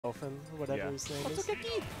Dolphin, whatever his name is.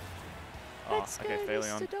 Oh, Let's okay, go,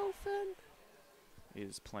 Faelyon Mr. Dolphin.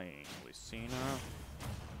 is playing Lucina.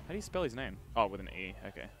 How do you spell his name? Oh, with an E.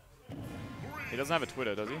 Okay. He doesn't have a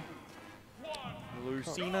Twitter, does he?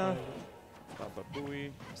 Lucina.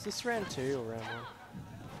 Bababooey. Is this round 2 or round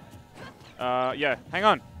 1? Yeah. Hang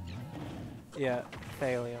on. Yeah,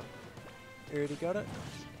 Faelyon. You already got it?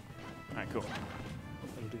 Alright, cool.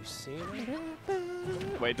 Lucina.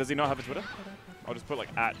 Wait, does he not have a Twitter? I'll just put like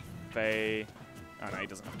 @Fae. Oh no, he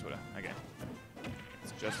doesn't have Twitter. Okay.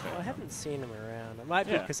 It's just Well, I haven't seen him around. It might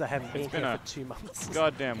be because I haven't been been here a for 2 months.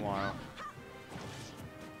 goddamn while.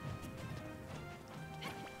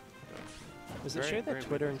 Does it show their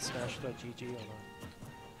Twitter and Smash.gg or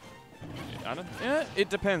not? I don't. Yeah, it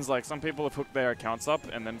depends. Like some people have hooked their accounts up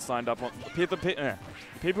and then signed up on. People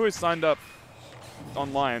who signed up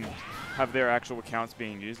online have their actual accounts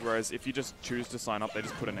being used. Whereas if you just choose to sign up, they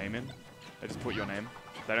just put a name in. They just put your name.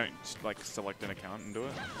 They don't like select an account and do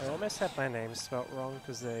it. I almost had my name spelt wrong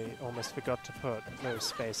because they almost forgot to put no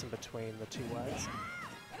space in between the 2 words.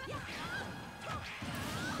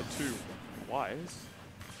 The 2 Y's.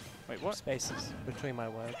 Wait, what? Spaces between my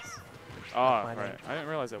words. Ah, my right. name. I didn't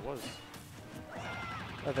realize there was.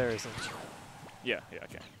 Oh, there isn't. Yeah,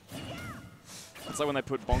 okay. It's like when they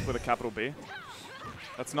put bonk with a capital B.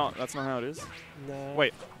 That's not how it is. No.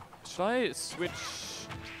 Wait, should I switch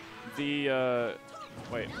the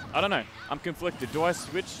wait, I don't know. I'm conflicted. Do I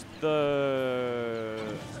switch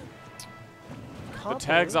the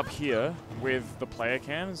tags up here with the player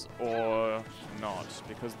cans or not?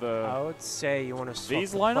 Because I would say you want to swap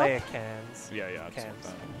these the line up? player cans. Yeah, I'd swap Cans.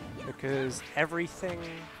 that. Because everything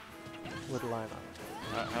would line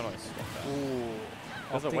up. How do I swap that? Ooh.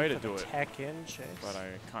 There's a way to do it, Tech in, Chase. but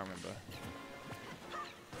I can't remember.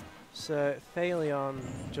 So Faelyon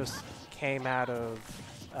just came out of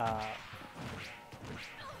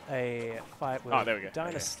a fight with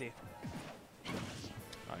Dynasty.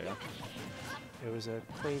 Oh yeah. It was a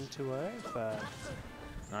clean 2-0, but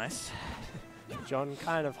Nice. John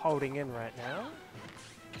kind of holding in right now.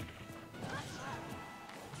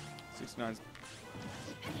 69's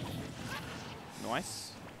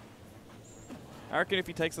nice. I reckon if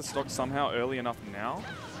he takes the stock somehow early enough now,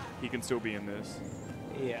 he can still be in this.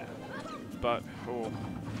 Yeah. But oh,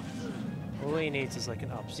 all he needs is like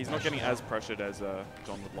an up. he's not getting as pressured as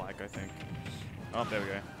John would like, I think. Oh, there we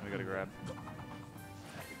go. We got to grab.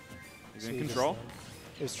 He's in control.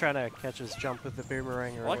 He was trying to catch his jump with the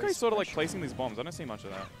boomerang. I like how he's sort of like placing these bombs. I don't see much of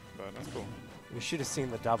that, but that's cool. We should have seen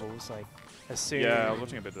the doubles, like as soon. Yeah, I was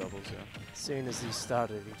watching a bit of doubles. Yeah. As soon as he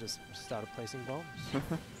started, he just started placing bombs.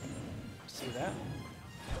 See that?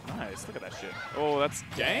 Nice. Look at that shit. Oh, that's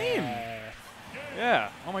game. Yeah.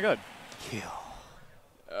 Oh my god. Kill.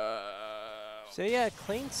 So yeah,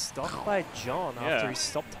 clean stop by John after he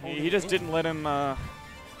stopped holding. He just didn't let him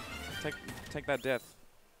take that death.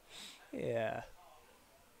 Yeah.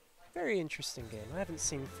 Very interesting game. I haven't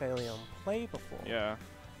seen Faelyon play before. Yeah.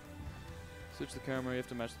 Switch the camera, you have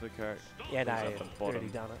to match the character. Yeah, no, I've already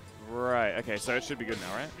done it. Right, okay, so it should be good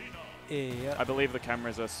now, right? Yeah. I believe the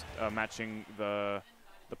cameras are matching the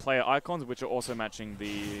player icons, which are also matching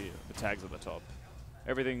the tags at the top.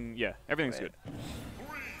 Everything, yeah, everything's good.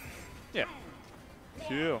 Yeah.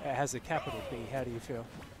 Cool. It has a capital B. How do you feel?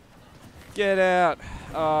 Get out.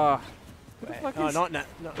 Not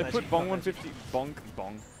they put Bong 150. Bonk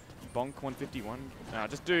 151. Nah,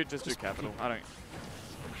 just do capital. I don't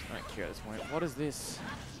care at this point. What is this?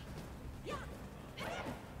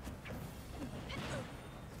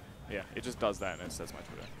 Yeah, it just does that and it says my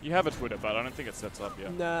Twitter. You have a Twitter, but I don't think it sets up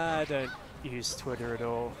yet. Nah, I don't use Twitter at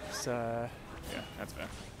all. So. Yeah, that's fair.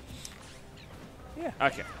 Yeah.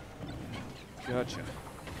 Okay. Gotcha.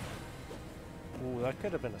 Ooh, that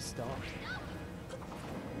could have been a start.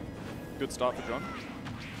 Good start for John.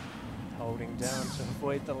 Holding down to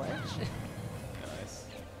avoid the ledge. Nice.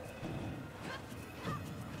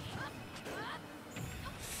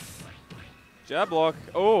 Jab block.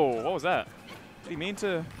 Oh, what was that? Did he mean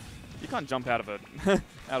to? You can't jump out of it.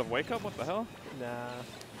 Out of wake up? What the hell? Nah.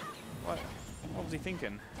 What was he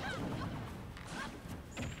thinking?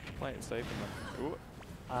 Play it safe. Ooh.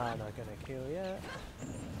 Not gonna kill yet.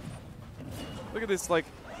 Look at this, like,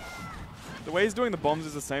 the way he's doing the bombs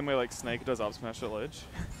is the same way like Snake does up smash at ledge.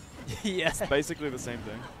 Yeah. It's basically the same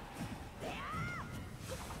thing.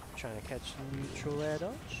 Trying to catch neutral air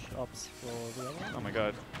dodge. Ops for the other. Oh my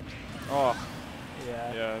god. Oh.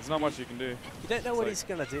 Yeah. Yeah, there's not much you can do. You don't know what he's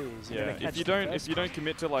gonna do. Yeah. If you don't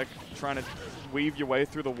commit to like trying to weave your way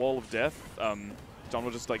through the wall of death, John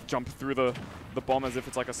will just like jump through the bomb as if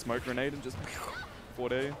it's like a smoke grenade and just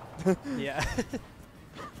 4D. Yeah.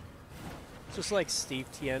 Just like Steve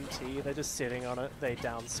TNT, they're just sitting on it, they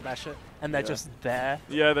down smash it, and they're just there.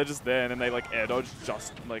 Yeah, they're just there, and then they like air dodge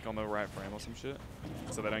just like on the right frame or some shit,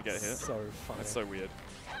 so they don't get hit. So funny. That's so weird.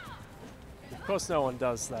 Of course, no one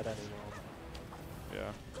does that anymore.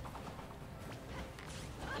 Yeah.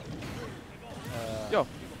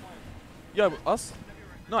 Yo, us?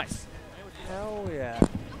 Nice. Hell yeah.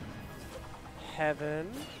 Heaven.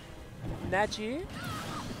 Naji.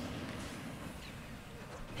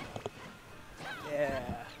 Yeah.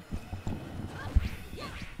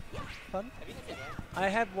 Fun. I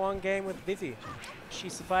had one game with Vivi. She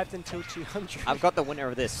survived until 200. I've got the winner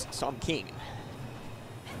of this, so I'm king.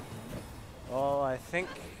 Well, I think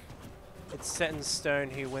it's set in stone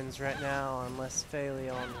who wins right now, unless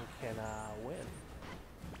Faelyon can win.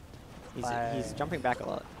 He's jumping back a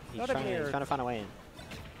lot. He's trying to find a way in.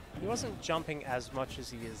 He wasn't jumping as much as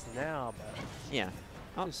he is now, but Yeah.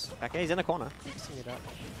 Oh, just okay, he's in the corner. mixing it up.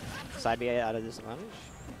 Side B out of disadvantage.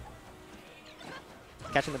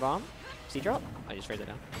 Catching the bomb. C-drop. I just freeze it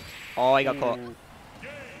down. Oh, he got caught. Ooh.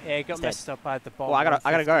 Yeah, he got He's messed up by the bomb. Well,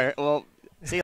 I gotta go. Well,